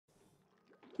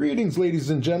Greetings,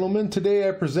 ladies and gentlemen. Today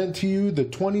I present to you the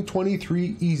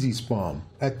 2023 ezSPOM.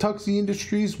 At Tuxie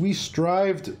Industries, we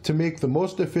strived to make the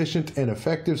most efficient and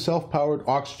effective self-powered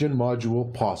oxygen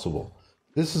module possible.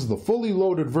 This is the fully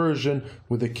loaded version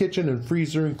with a kitchen and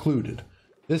freezer included.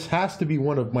 This has to be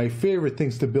one of my favorite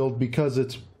things to build because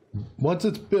once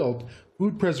it's built,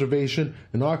 food preservation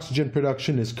and oxygen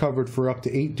production is covered for up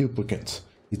to 8 duplicates.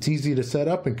 It's easy to set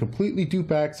up and completely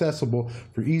dupe accessible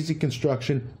for easy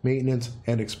construction, maintenance,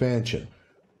 and expansion.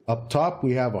 Up top,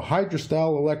 we have a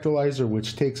Hydra-style electrolyzer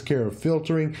which takes care of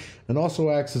filtering and also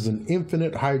acts as an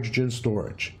infinite hydrogen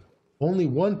storage. Only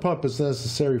one pump is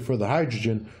necessary for the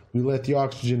hydrogen. We let the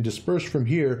oxygen disperse from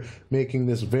here, making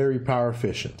this very power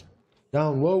efficient.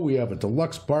 Down low, we have a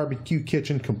deluxe barbecue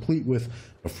kitchen complete with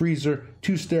a freezer,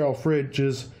 2 sterile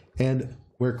fridges, and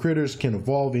where critters can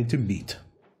evolve into meat.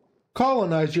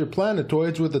 Colonize your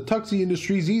planetoids with the Tuxie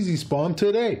Industries ezSPOM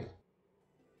today.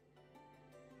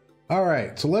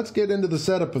 Alright, so let's get into the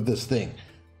setup of this thing.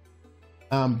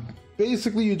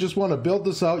 Basically, you just want to build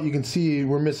this out. You can see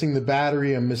we're missing the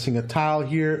battery. I'm missing a tile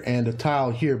here and a tile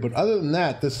here. But other than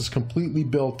that, this is completely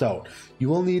built out. You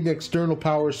will need an external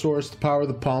power source to power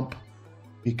the pump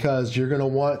because you're going to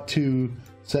want to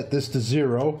set this to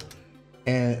 0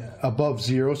 and above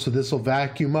 0. So this will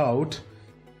vacuum out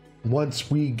once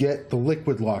we get the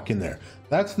liquid lock in there.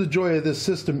 That's the joy of this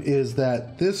system, is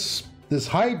that this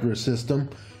Hydra system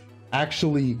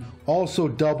actually also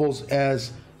doubles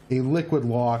as a liquid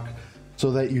lock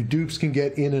so that your dupes can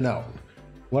get in and out.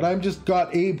 What I've just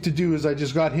got Abe to do is I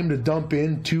just got him to dump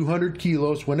in 200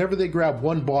 kilos. Whenever they grab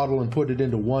one bottle and put it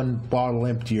into one bottle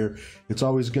emptier, it's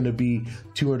always going to be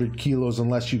 200 kilos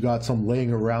unless you got some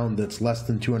laying around that's less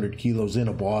than 200 kilos in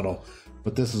a bottle.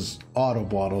 But this is auto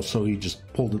bottle, so he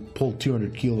just pulled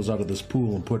 200 kilos out of this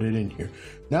pool and put it in here.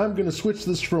 Now I'm going to switch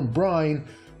this from brine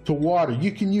to water.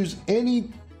 You can use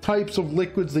any types of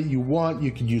liquids that you want.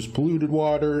 You can use polluted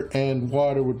water, and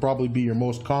water would probably be your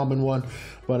most common one.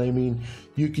 But I mean,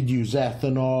 you could use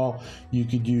ethanol. You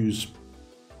could use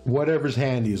whatever's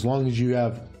handy, as long as you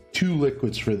have 2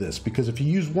 liquids for this. Because if you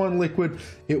use one liquid,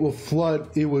 it will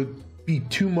flood. It would be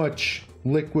too much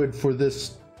liquid for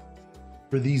these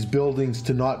buildings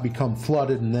to not become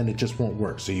flooded, and then it just won't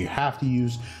work. So you have to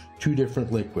use 2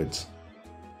 different liquids.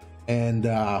 And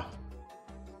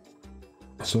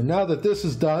so now that this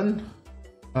is done,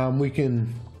 we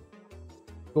can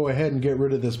go ahead and get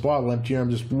rid of this bottle empty. I'm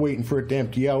just waiting for it to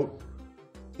empty out.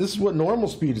 This is what normal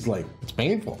speed is like. It's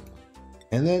painful.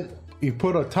 And then you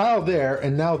put a tile there,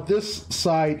 and now this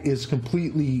side is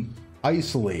completely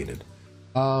isolated.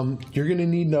 You're going to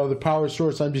need another power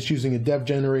source. I'm just using a dev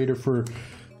generator for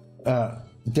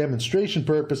demonstration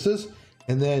purposes.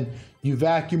 And then you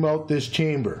vacuum out this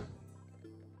chamber.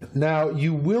 Now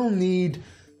you will need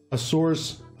a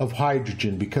source of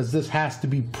hydrogen because this has to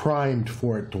be primed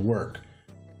for it to work.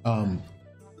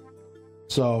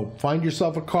 So find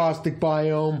yourself a caustic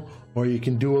biome, or you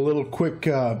can do a little quick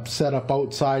setup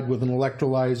outside with an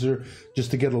electrolyzer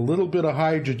just to get a little bit of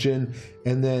hydrogen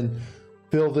and then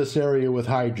fill this area with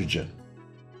hydrogen.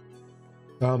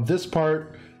 This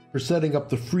part for setting up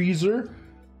the freezer,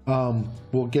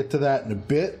 we'll get to that in a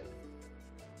bit.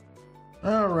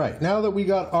 All right, now that we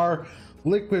got our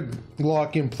liquid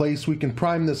lock in place, we can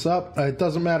prime this up. It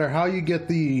doesn't matter how you get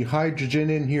the hydrogen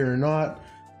in here or not.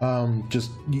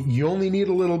 You only need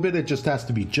a little bit. It just has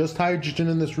to be just hydrogen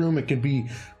in this room. It can be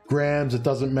grams. It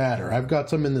doesn't matter. I've got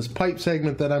some in this pipe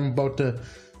segment that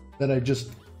I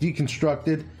just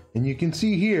deconstructed. And you can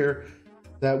see here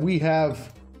that we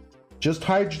have just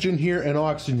hydrogen here and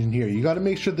oxygen here. You got to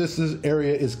make sure this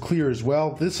area is clear as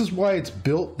well. This is why it's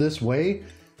built this way,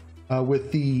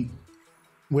 with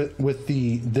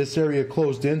this area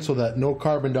closed in so that no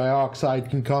carbon dioxide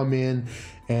can come in.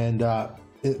 And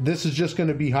this is just going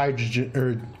to be hydrogen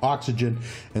or oxygen.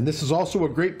 And this is also a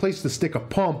great place to stick a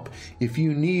pump if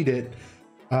you need it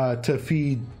to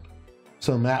feed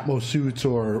some Atmos suits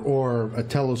or a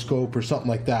telescope or something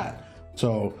like that.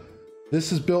 So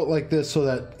this is built like this so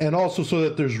that, and also so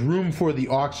that there's room for the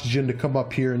oxygen to come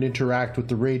up here and interact with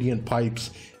the radiant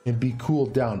pipes and be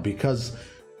cooled down. Because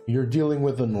you're dealing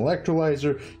with an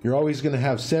electrolyzer, you're always going to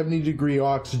have 70-degree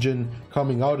oxygen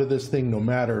coming out of this thing no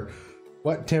matter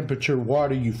what temperature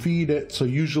water you feed it. So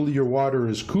usually your water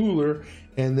is cooler,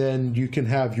 and then you can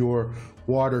have your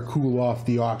water cool off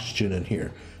the oxygen in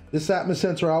here. This Atmos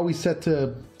sensor I always set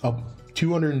to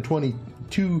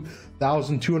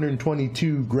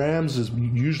 222 grams is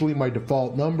usually my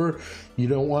default number. You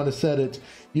don't want to set it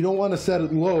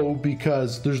low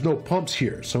because there's no pumps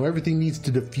here. So everything needs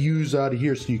to diffuse out of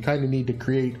here. So you kind of need to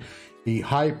create a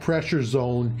high pressure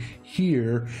zone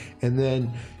here, and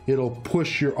then it'll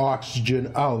push your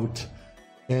oxygen out,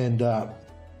 and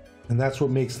that's what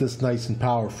makes this nice and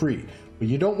power free. But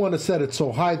you don't want to set it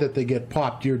so high that they get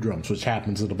popped eardrums, which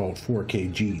happens at about 4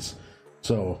 kgs.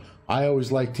 So I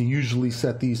always like to usually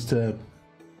set these to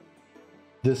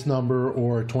this number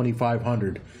or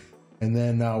 2500. And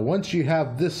then once you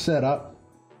have this set up,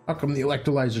 how come the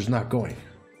electrolyzer's not going?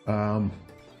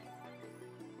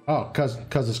 Oh,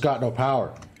 cause it's got no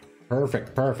power.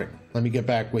 Perfect. Let me get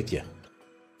back with you.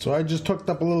 So I just hooked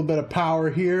up a little bit of power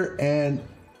here, and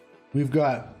we've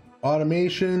got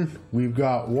automation, we've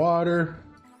got water,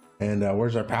 and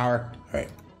where's our power? All right,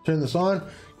 turn this on.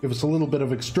 Give us a little bit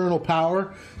of external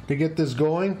power to get this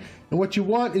going. And what you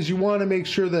want is you want to make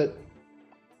sure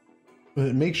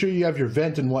you have your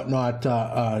vent and whatnot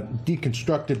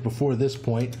deconstructed before this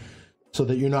point, so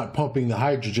that you're not pumping the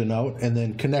hydrogen out, and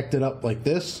then connect it up like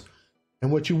this.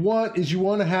 And what you want is you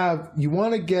want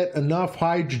to get enough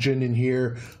hydrogen in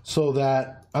here so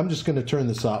that, I'm just going to turn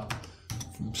this up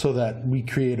so that we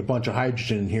create a bunch of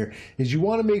hydrogen in here, is you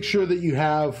want to make sure that you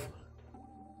have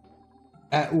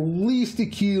at least 1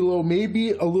 kilo,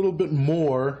 maybe a little bit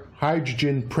more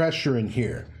hydrogen pressure in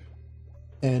here.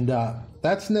 And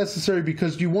that's necessary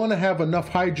because you want to have enough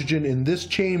hydrogen in this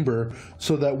chamber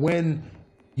so that when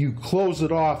you close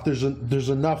it off, there's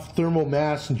enough thermal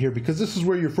mass in here, because this is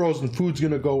where your frozen food's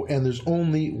going to go, and there's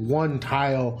only 1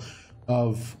 tile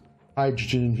of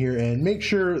hydrogen in here. And make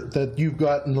sure that you've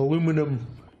got an aluminum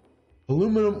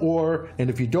ore, and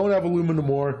if you don't have aluminum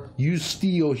ore, use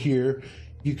steel here.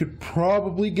 You could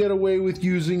probably get away with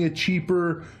using a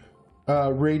cheaper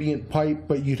radiant pipe,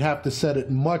 but you'd have to set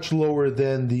it much lower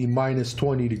than the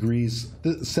 -20 degrees.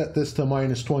 Set this to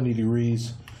 -20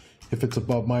 degrees. If it's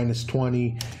above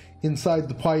 -20 inside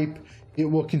the pipe, it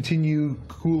will continue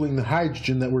cooling the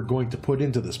hydrogen that we're going to put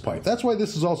into this pipe. That's why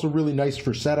this is also really nice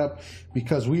for setup,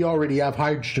 because we already have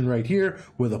hydrogen right here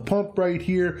with a pump right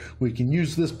here. We can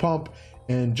use this pump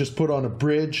and just put on a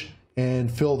bridge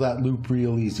and fill that loop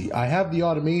real easy. I have the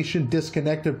automation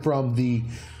disconnected from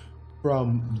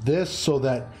this so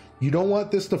that you don't want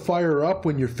this to fire up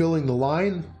when you're filling the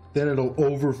line, then it'll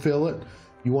overfill it.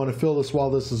 You want to fill this while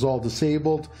this is all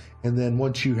disabled, and then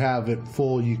once you have it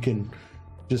full, you can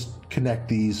just connect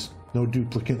these. No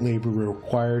duplicate labor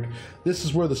required. This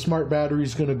is where the smart battery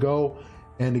is going to go,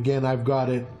 and again, I've got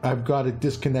it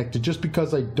disconnected just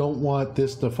because I don't want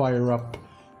this to fire up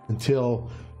until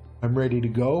I'm ready to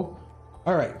go.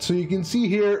 All right, so you can see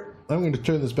here, I'm going to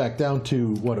turn this back down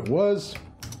to what it was,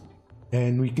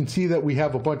 and we can see that we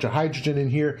have a bunch of hydrogen in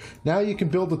here. Now you can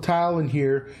build a tile in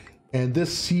here, and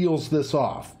this seals this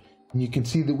off. And you can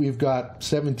see that we've got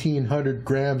 1,700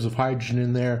 grams of hydrogen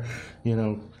in there, you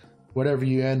know, whatever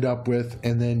you end up with.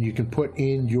 And then you can put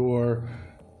in your,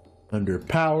 under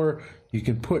power, you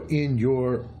can put in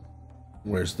your,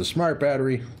 where's the smart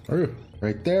battery?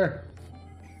 Right there.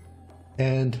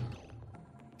 And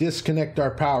disconnect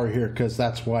our power here, because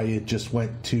that's why it just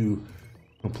went to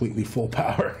completely full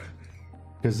power,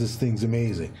 because this thing's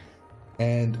amazing.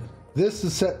 And this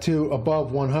is set to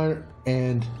above 100,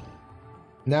 and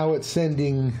now it's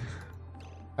sending,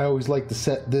 I always like to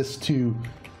set this to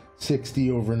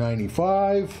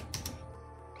 60/95.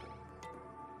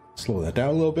 Slow that down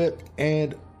a little bit.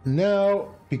 And now,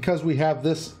 because we have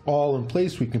this all in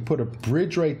place, we can put a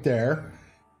bridge right there,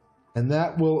 and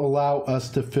that will allow us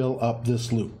to fill up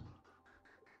this loop.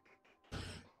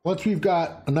 Once we've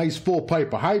got a nice full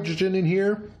pipe of hydrogen in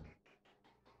here,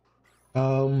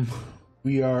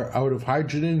 we are out of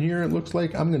hydrogen in here, it looks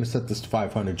like. I'm going to set this to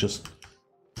 500. Just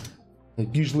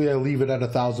like usually I leave it at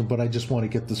 1,000, but I just want to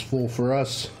get this full for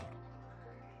us.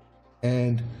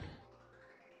 And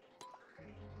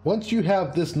once you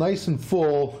have this nice and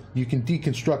full, you can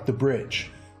deconstruct the bridge.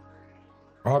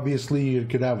 Obviously, you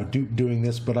could have a dupe doing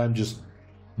this, but I'm just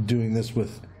doing this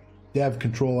with Dev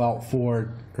Control Alt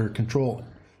 4 or Control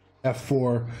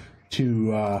F4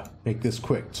 to make this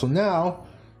quick. So now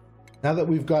that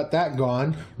we've got that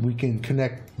gone, we can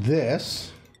connect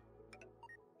this,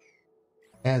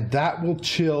 and that will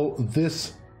chill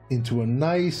this into a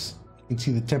nice, you can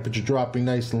see the temperature dropping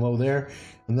nice and low there,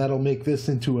 and that'll make this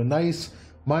into a nice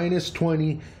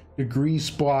 -20 degree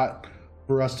spot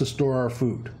for us to store our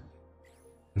food.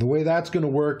 The way that's going to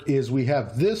work is we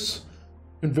have this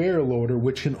conveyor loader,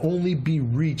 which can only be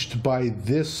reached by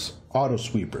this auto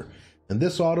sweeper. And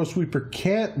this auto sweeper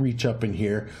can't reach up in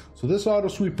here. So this auto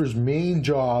sweeper's main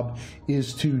job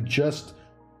is to just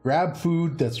grab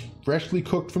food that's freshly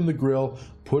cooked from the grill,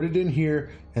 put it in here,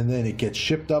 and then it gets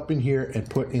shipped up in here and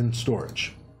put in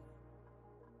storage.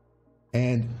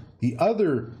 And the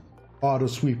other auto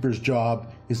sweeper's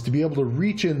job is to be able to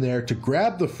reach in there to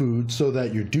grab the food so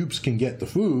that your dupes can get the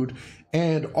food,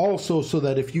 and also so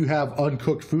that if you have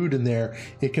uncooked food in there,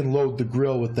 it can load the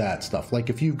grill with that stuff. Like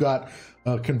if you've got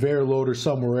a conveyor loader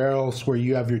somewhere else where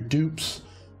you have your dupes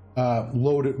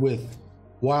loaded with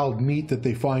wild meat that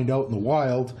they find out in the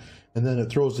wild, and then it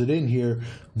throws it in here,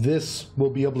 this will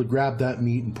be able to grab that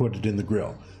meat and put it in the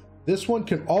grill. This one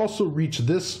can also reach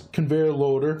this conveyor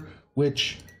loader,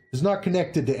 which is not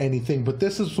connected to anything, but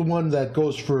this is the one that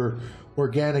goes for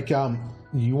organic.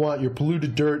 You want your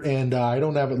polluted dirt, and I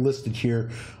don't have it listed here,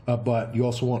 but you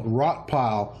also want rot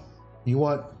pile. You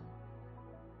want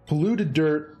polluted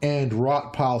dirt and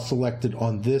rot pile selected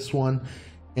on this one,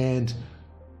 and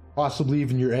possibly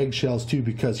even your eggshells too,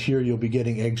 because here you'll be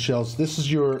getting eggshells. This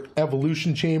is your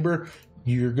evolution chamber.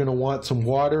 You're going to want some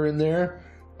water in there.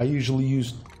 I usually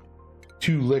use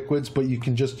 2 liquids, but you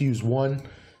can just use 1.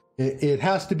 It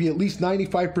has to be at least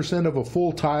 95% of a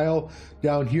full tile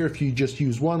down here if you just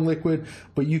use 1 liquid,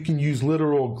 but you can use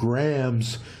literal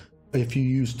grams if you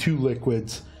use 2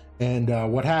 liquids. And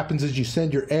what happens is you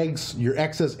send your eggs, your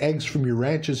excess eggs from your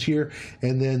ranches here,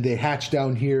 and then they hatch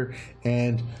down here,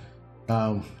 and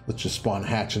let's just spawn a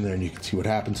hatch in there and you can see what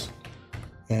happens.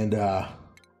 And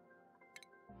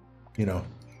you know,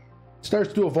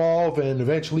 starts to evolve and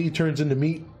eventually turns into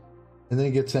meat, and then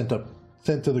it gets sent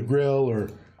to the grill,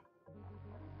 or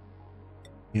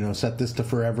you know, set this to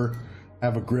forever,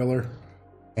 have a griller.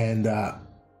 And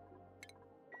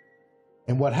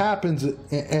what happens,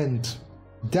 and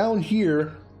down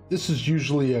here, this is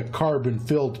usually a carbon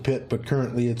filled pit, but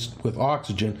currently it's with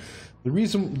oxygen. The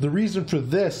reason for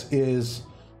this is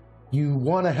you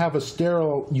want to have a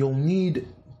sterile, you'll need,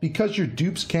 because your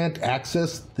dupes can't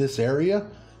access this area,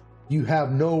 you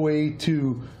have no way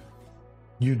to,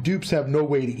 your dupes have no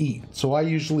way to eat. So I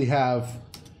usually have,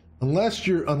 unless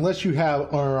you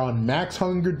are on max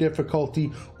hunger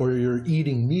difficulty or you're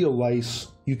eating meal lice,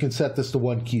 you can set this to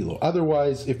 1 kilo.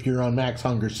 Otherwise, if you're on max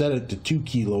hunger, set it to 2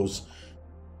 kilos.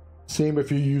 Same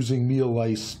if you're using meal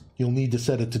lice, you'll need to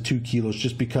set it to 2 kilos,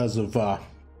 just because of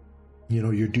you know,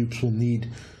 your dupes will need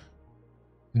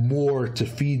more to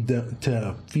feed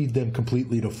them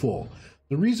completely to full.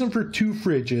 The reason for 2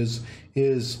 fridges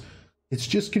is it's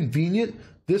just convenient.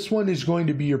 This one is going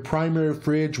to be your primary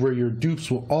fridge where your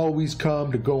dupes will always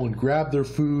come to go and grab their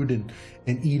food and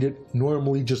eat it,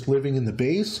 normally just living in the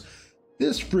base.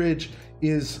 This fridge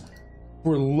is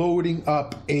for loading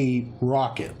up a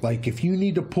rocket. Like if you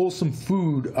need to pull some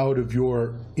food out of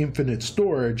your infinite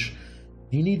storage,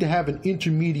 you need to have an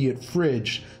intermediate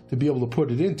fridge to be able to put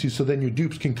it into, so then your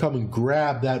dupes can come and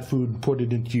grab that food and put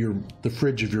it into the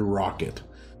fridge of your rocket.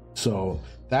 So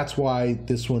that's why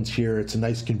this one's here. It's a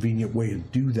nice convenient way to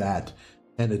do that,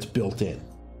 and it's built in.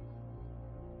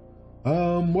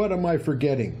 What am I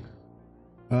forgetting?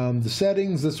 The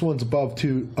settings, this one's above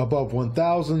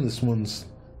 1000, this one's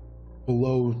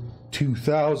below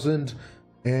 2000,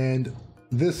 and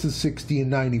this is 60 and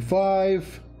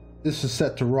 95. This is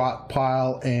set to rot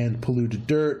pile and polluted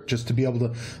dirt, just to be able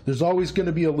to, there's always going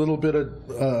to be a little bit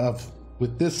of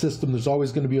with this system, there's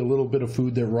always going to be a little bit of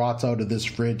food that rots out of this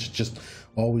fridge. It just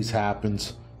always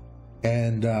happens.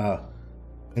 And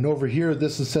over here,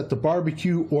 this is set to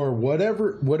barbecue or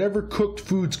whatever cooked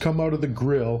foods come out of the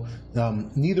grill.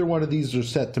 Neither one of these are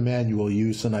set to manual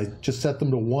use, and I just set them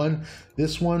to 1.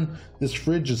 This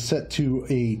fridge is set to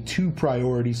a 2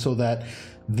 priority, so that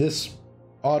this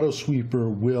auto sweeper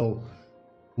will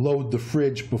load the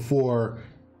fridge before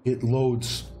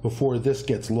this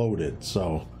gets loaded.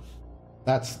 So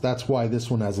that's why this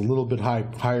one has a little bit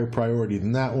higher priority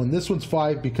than that one. This one's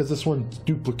 5 because this one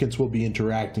duplicates will be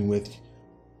interacting with.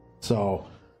 So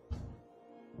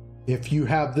if you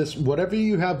have this, whatever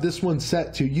you have this one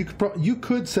set to, you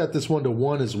could set this one to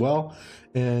 1 as well,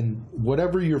 and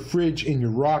whatever your fridge in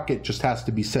your rocket just has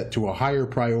to be set to a higher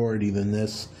priority than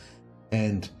this.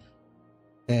 And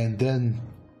then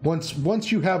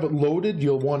once you have it loaded,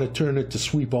 you'll want to turn it to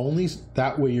sweep only.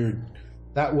 That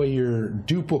way your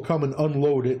dupe will come and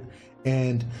unload it,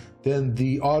 and then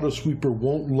the auto sweeper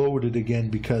won't load it again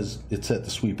because it's set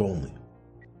to sweep only.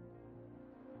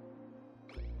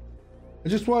 I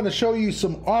just want to show you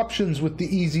some options with the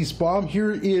ezSPOM.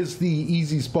 Here is the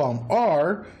ezSPOM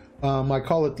R. I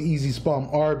call it the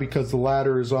ezSPOM R because the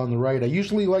ladder is on the right. I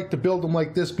usually like to build them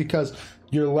like this because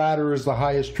your ladder is the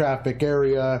highest traffic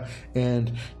area,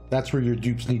 and that's where your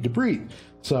dupes need to breed.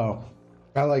 So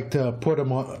I like to put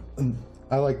them on.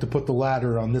 I like to put the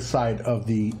ladder on this side of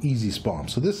the ezSPOM.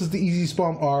 So this is the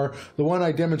ezSPOM R. The one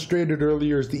I demonstrated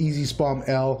earlier is the ezSPOM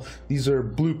L. These are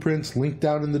blueprints linked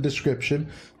down in the description.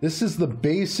 This is the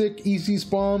basic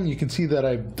ezSPOM. You can see that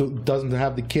it doesn't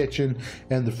have the kitchen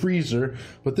and the freezer,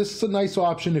 but this is a nice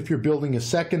option if you're building a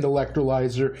second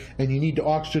electrolyzer and you need to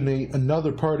oxygenate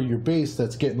another part of your base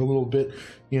that's getting a little bit,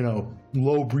 you know,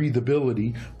 low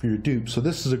breathability for your dupe. So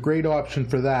this is a great option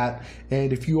for that.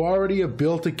 And if you already have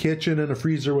built a kitchen and a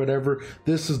freezer, whatever,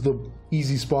 this is the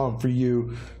ezSPOM for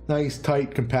you. Nice,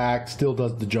 tight, compact, still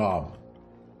does the job.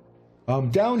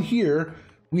 Down here,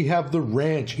 we have the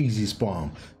ranch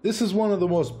ezSPOM. This is one of the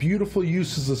most beautiful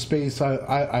uses of space.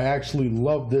 I actually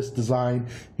love this design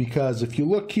because if you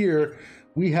look here,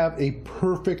 we have a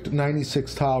perfect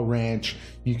 96 tile ranch.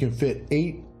 You can fit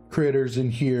 8 critters in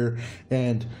here,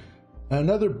 and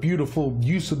another beautiful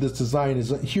use of this design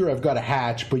is here I've got a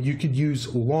hatch, but you could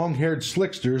use long-haired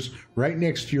slicksters right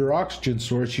next to your oxygen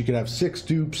source. You could have 6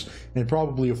 dupes and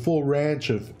probably a full ranch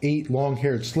of 8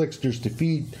 long-haired slicksters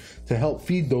to help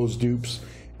feed those dupes,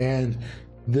 and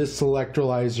this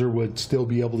electrolyzer would still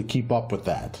be able to keep up with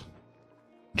that.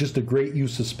 Just a great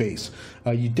use of space.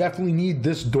 You definitely need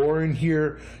this door in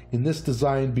here in this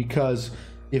design because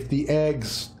if the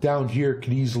eggs down here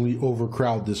could easily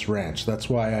overcrowd this ranch. That's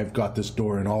why I've got this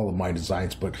door in all of my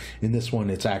designs, but in this one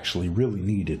it's actually really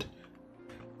needed.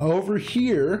 Over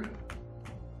here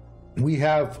we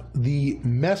have the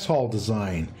mess hall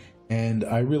design, and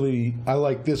I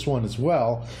like this one as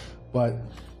well, but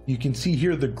you can see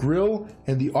here the grill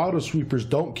and the auto sweepers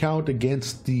don't count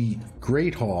against the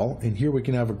grate hall, and here we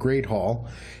can have a grate hall,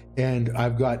 and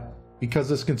I've got, because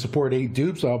this can support 8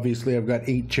 dupes, obviously I've got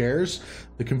 8 chairs.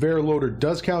 The conveyor loader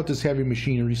does count as heavy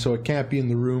machinery, so it can't be in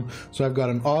the room. So I've got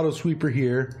an auto sweeper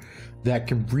here that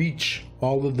can reach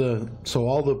all the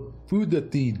food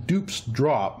that the dupes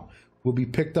drop will be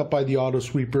picked up by the auto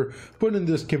sweeper, put in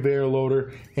this conveyor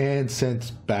loader, and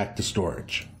sent back to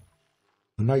storage.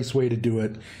 A nice way to do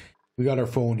it. We got our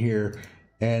phone here.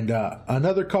 And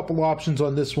another couple options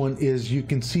on this one is you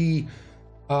can see,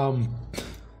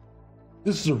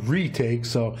 this is a retake,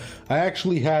 so I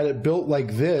actually had it built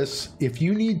like this. If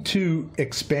you need to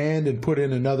expand and put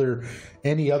in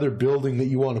any other building that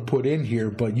you want to put in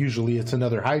here, but usually it's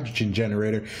another hydrogen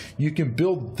generator, you can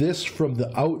build this from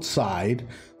the outside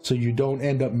so you don't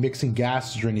end up mixing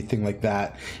gases or anything like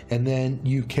that. And then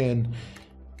you can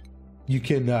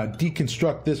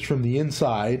deconstruct this from the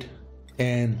inside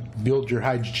and build your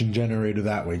hydrogen generator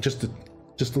that way. Just a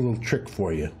little trick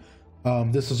for you.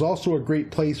 This is also a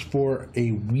great place for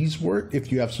a wheezewort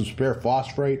if you have some spare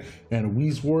phosphorite and a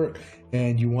wheezewort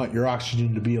and you want your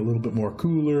oxygen to be a little bit more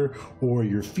cooler, or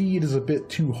your feed is a bit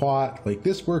too hot. Like,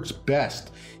 this works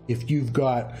best if you've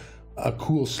got a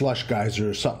cool slush geyser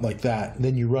or something like that. And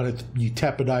then you run it, you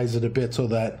tepidize it a bit so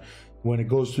that when it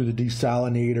goes through the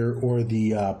desalinator or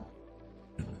the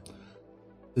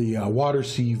water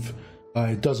sieve,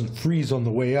 it doesn't freeze on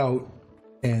the way out,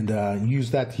 and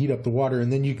use that to heat up the water.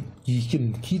 And then you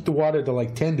can heat the water to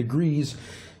like 10 degrees,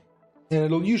 and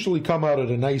it'll usually come out at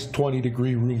a nice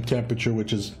 20-degree room temperature,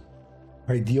 which is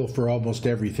ideal for almost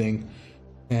everything.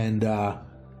 And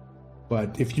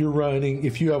but if you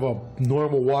have a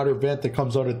normal water vent that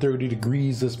comes out at 30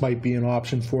 degrees, this might be an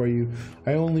option for you.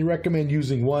 I only recommend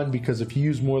using one, because if you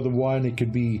use more than one, it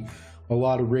could be a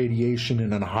lot of radiation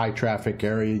in a high traffic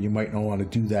area. You might not want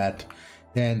to do that.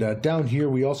 And down here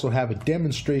we also have a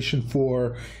demonstration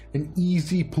for an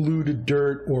easy polluted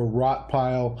dirt or rot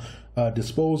pile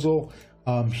disposal.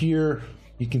 Here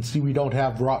you can see we don't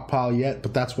have rot pile yet,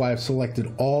 but that's why I've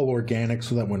selected all organic,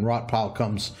 so that when rot pile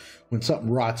comes, when something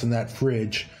rots in that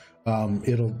fridge,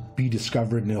 it'll be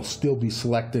discovered and it'll still be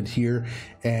selected here.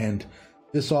 And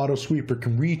this auto sweeper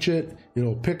can reach it.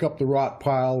 It'll pick up the rot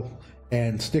pile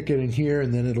and stick it in here,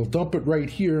 and then it'll dump it right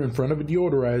here in front of a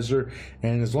deodorizer.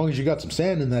 And as long as you got some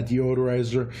sand in that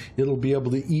deodorizer, it'll be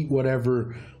able to eat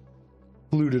whatever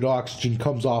polluted oxygen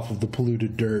comes off of the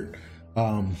polluted dirt.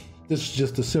 This is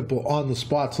just a simple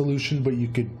on-the-spot solution, but you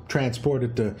could transport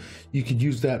it to, you could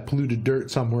use that polluted dirt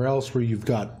somewhere else where you've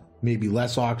got maybe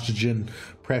less oxygen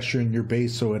pressure in your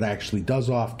base, so it actually does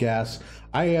off gas.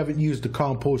 I haven't used a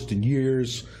compost in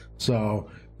years, so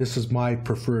this is my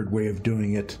preferred way of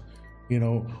doing it. You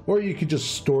know, or you could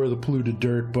just store the polluted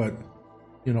dirt, but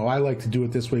you know, I like to do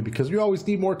it this way because we always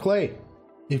need more clay.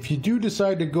 If you do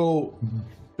decide to go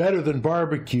better than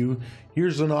barbecue,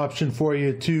 here's an option for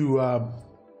you to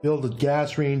build a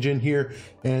gas range in here,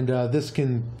 and this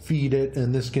can feed it,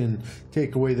 and this can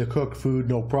take away the cooked food,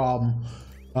 no problem.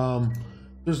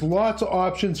 There's lots of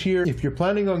options here. If you're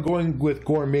planning on going with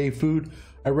gourmet food,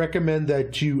 I recommend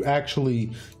that you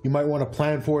might want to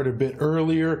plan for it a bit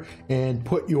earlier and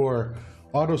put your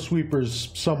auto sweepers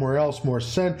somewhere else more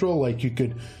central. Like you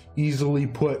could easily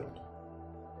put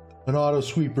an auto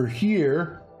sweeper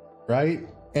here, right?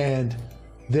 And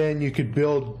then you could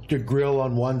build your grill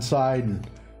on one side and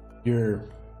your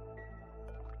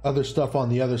other stuff on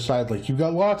the other side. Like you've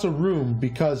got lots of room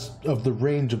because of the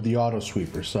range of the auto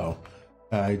sweeper. So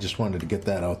I just wanted to get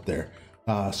that out there.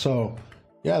 So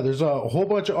yeah, there's a whole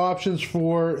bunch of options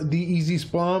for the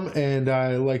ezSPOM, and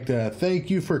I like to thank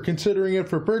you for considering it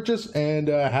for purchase, and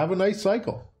have a nice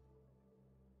cycle.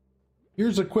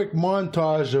 Here's a quick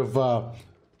montage of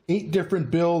 8 different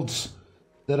builds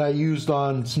that I used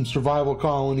on some survival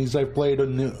colonies I played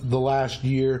in the last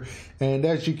year. And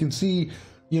as you can see,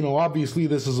 you know, obviously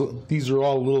these are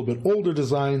all a little bit older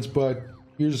designs, but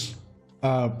here's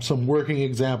some working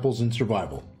examples in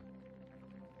survival.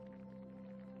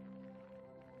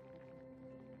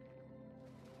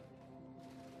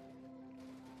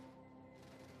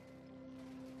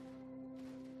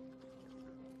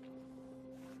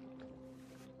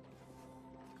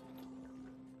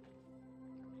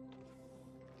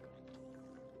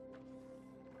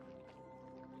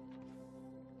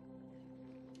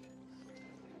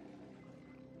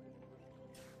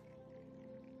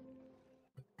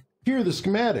 Here are the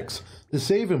schematics. The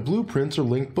save and blueprints are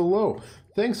linked below.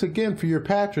 Thanks again for your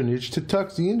patronage to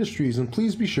Tuxie Industries, and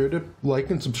please be sure to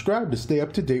like and subscribe to stay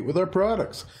up to date with our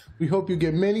products. We hope you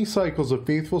get many cycles of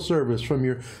faithful service from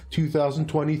your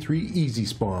 2023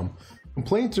 ezSPOM.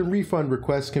 Complaints and refund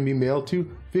requests can be mailed to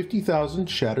 50,000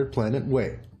 Shattered Planet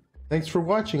Way. Thanks for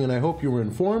watching, and I hope you were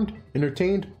informed,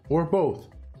 entertained, or both.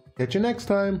 Catch you next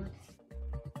time!